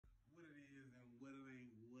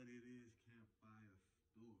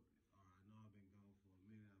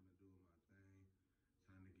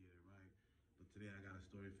Today I got a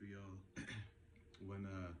story for y'all when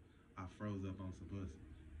I froze up on some pussy.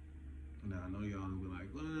 Now I know y'all will be like,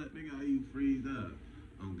 what? Nigga, how you freeze up?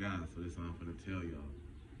 Oh God, so this is what I'm finna tell y'all.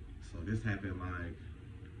 So this happened like,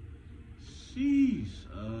 sheesh,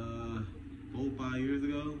 4 or 5 years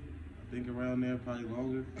ago. I think around there, probably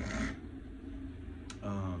longer.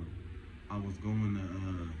 I was going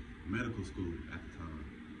to medical school at the time.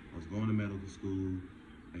 I was going to medical school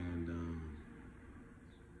and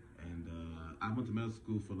I went to medical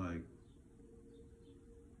school for like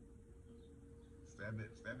seven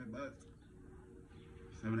months.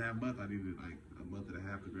 7.5 months. I needed like a month and a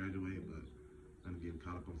half to graduate, but I'm getting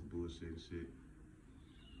caught up on some bullshit and shit.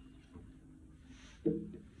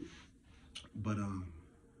 But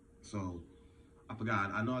so I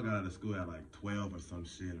forgot. I know I got out of school at like 12 or some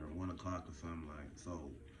shit or 1 o'clock or something like.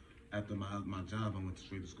 So after my job, I went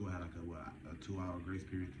straight to school. I had like a 2-hour grace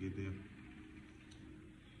period to get there.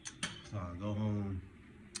 So I go home,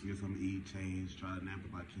 get something to eat, change, try to nap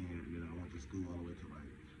if I can. And then I went to school all the way to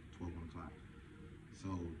like 12, 1 o'clock.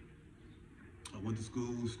 So I went to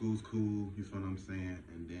school. School's cool. You feel what I'm saying?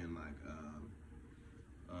 And then like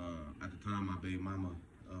at the time, my baby mama,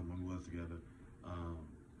 when we was together,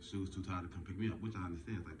 she was too tired to come pick me up, which I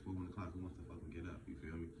understand. It's like 12, 1 o'clock. Who wants to fucking get up? You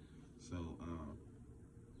feel me? So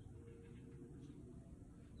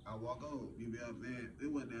I walk over. You be up there.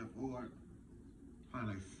 It wasn't that far.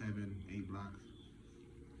 Probably like 7, 8 blocks.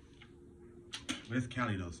 But it's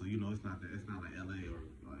Cali though, so you know it's not like LA or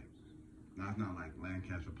like. Now it's not like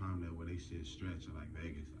Lancaster, Palmdale where they shit stretch or like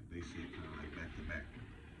Vegas. Like they shit kind of like back to back.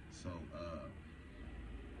 So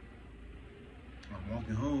I'm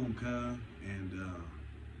walking home, cuz, and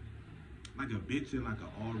like a bitch in like an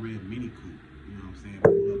all red Mini Coupe. You know what I'm saying?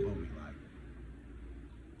 Pull up on me like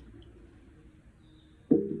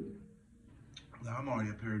I'm already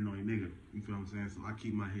a paranoid nigga. You feel what I'm saying? So I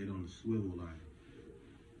keep my head on the swivel like.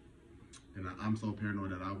 And I'm so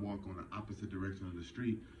paranoid that I walk on the opposite direction of the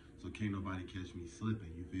street, so can't nobody catch me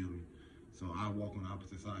slipping, you feel me? So I walk on the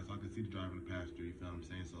opposite side so I can see the driver in the passenger, you feel what I'm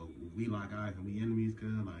saying? So we like eyes and we enemies, cuz,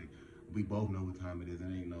 like, we both know what time it is.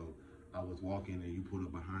 It ain't no, I was walking and you pulled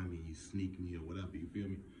up behind me, you sneak me or whatever, you feel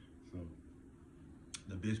me? So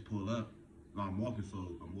the bitch pull up, no, I'm walking,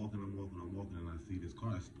 and I see this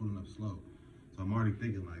car, it's pulling up slow. So I'm already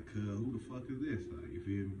thinking like, cuz, who the fuck is this? Like, you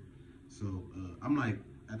feel me? So I'm like,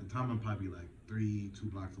 at the time I'm probably like 2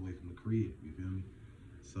 blocks away from the crib, you feel me?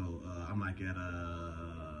 So I'm like at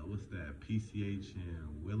what's that, PCH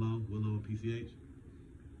and Willow and PCH?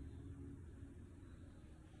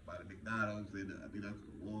 By the McDonald's, and I think that's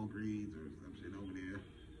the Walgreens or some shit over there.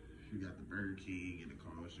 You got the Burger King and the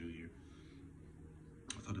car show you.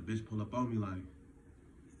 So the bitch pull up on me like,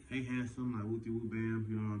 hey handsome, like whoopty whoop bam,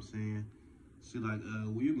 you know what I'm saying? She like,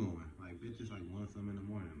 where you going? Like, bitch, it's like 1 something in the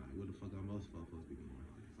morning. Like, where the fuck I'm supposed to be going?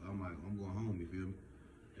 Like, so I'm like, I'm going home, you feel me?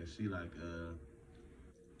 And she like,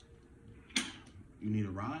 you need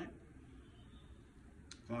a ride?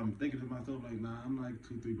 So I'm thinking to myself like, nah, I'm like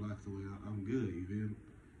 2, 3 blocks away. I'm good, you feel me?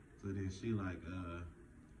 So then she like,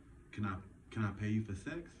 can I pay you for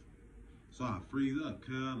sex? So I freeze up,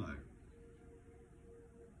 cuz like,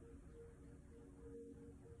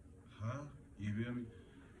 huh? You feel me?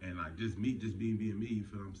 And like just being me, you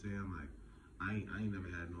feel what I'm saying? Like I ain't never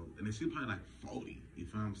had no, and then she probably like 40, you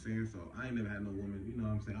feel what I'm saying? So I ain't never had no woman, you know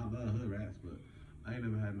what I'm saying? I love her ass, but I ain't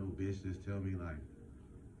never had no bitch just tell me like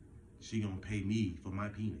she gonna pay me for my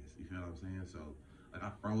penis, you feel what I'm saying? So like I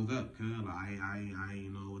froze up, cuz like I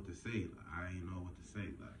ain't know what to say. Like I ain't know what to say.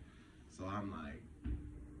 Like so I'm like,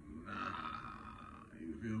 nah,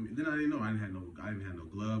 you feel me? Then I didn't know I didn't have no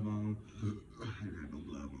glove on. I didn't have no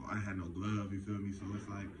glove on. I had no glove, you feel me? So it's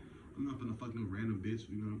like I'm not gonna fuck no random bitch,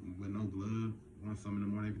 you know, with no glove. 1 something in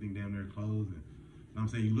the morning, everything damn near closed. And you know what I'm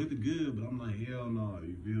saying? You looked good, but I'm like, hell no,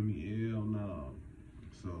 you feel me? Hell no.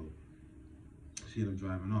 So she ended up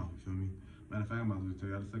driving off, you feel me? Matter of fact, I'm about to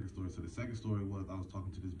tell you the second story. So the second story was I was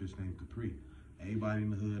talking to this bitch named Capri. Everybody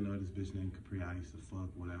in the hood know this bitch named Capri. I used to fuck,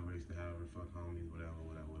 whatever. I used to have her, fuck homies, whatever.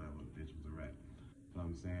 The bitch was a rat. You know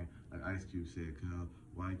what I'm saying? Like Ice Cube said, cuz,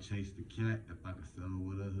 why chase the cat if I could settle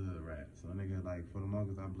with a hood rat? So nigga, like, for the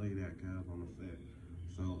longest I played that, cuz, on the set.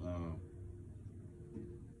 So,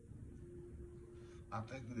 I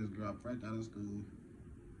texted this girl fresh out of school.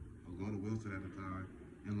 I was going to Wilson at the time,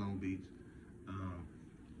 in Long Beach.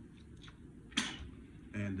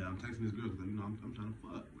 And I'm texting this girl because, you know, I'm trying to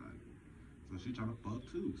fuck, like. So she trying to fuck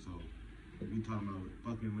too. So we talking about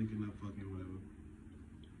fucking, linking up, fucking, whatever.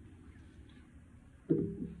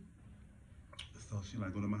 So she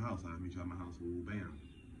like, go to my house. I'll meet you at my house. Ooh, bam.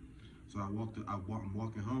 So I'm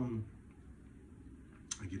walking home.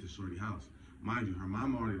 I get to Shorty house. Mind you, her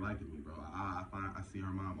mom already liked me, bro. I see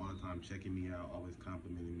her mom all the time checking me out, always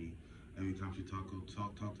complimenting me. Every time she talk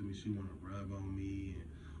to me, she wanna rub on me and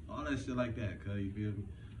all that shit like that. Cause you feel me?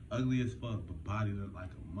 Ugly as fuck, but body look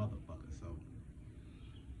like a motherfucker.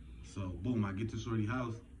 So boom, I get to Shorty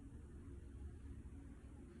house.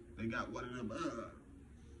 They got one of them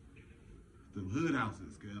hood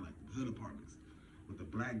houses, girl, like the hood apartments with the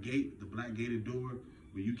black gate, the black gated door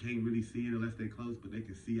where you can't really see it unless they close, but they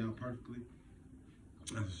can see out perfectly.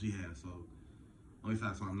 That's what she has. So on the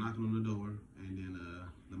side, so I'm knocking on the door, and then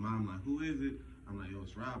the mom like, who is it? I'm like, yo,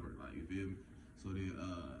 it's Robert. Like, you feel me? So then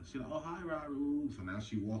she like, oh, hi, Robert. Ooh. So now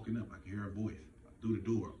she walking up. I can hear her voice through the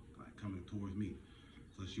door, like coming towards me.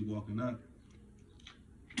 So she walking up,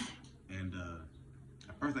 and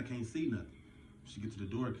at first I can't see nothing. She get to the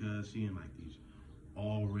door cause she in like these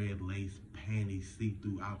all red lace panty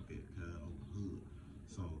see-through outfit cause on the hood.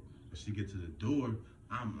 So when she get to the door,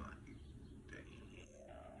 I'm like, damn.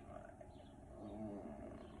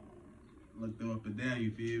 Looked her up and down,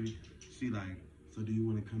 you feel me? She like, so do you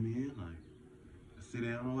want to come in? Like, sit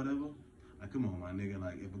down or whatever? Like, come on, my nigga.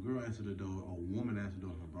 Like, if a girl answer the door or a woman answer the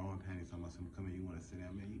door with her bra and panties, talking about someone come in, you want to sit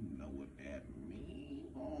down, man, you know what that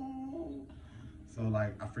means. Oh. So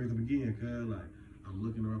like, I freeze up again, cause like, I'm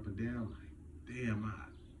looking her up and down, like, damn, I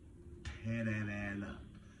tear that ass up.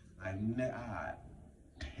 Like, I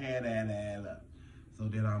tear that ass up. So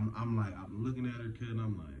then I'm like, I'm looking at her, cause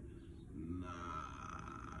I'm like, nah.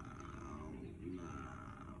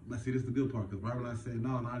 But see, this is the good part, cause right when I said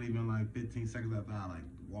no, not even like 15 seconds after I like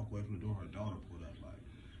walk away from the door, her daughter pulled up, like,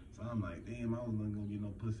 so I'm like, damn, I wasn't gonna get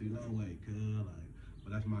no pussy, no way, cuz, like,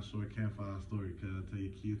 but that's my short campfire story, cuz. Tell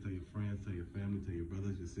your kids, tell your friends, tell your family, tell your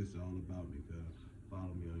brothers, your sister all about me, cuz.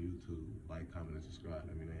 Follow me on YouTube, like, comment, and subscribe.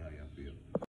 Let me know.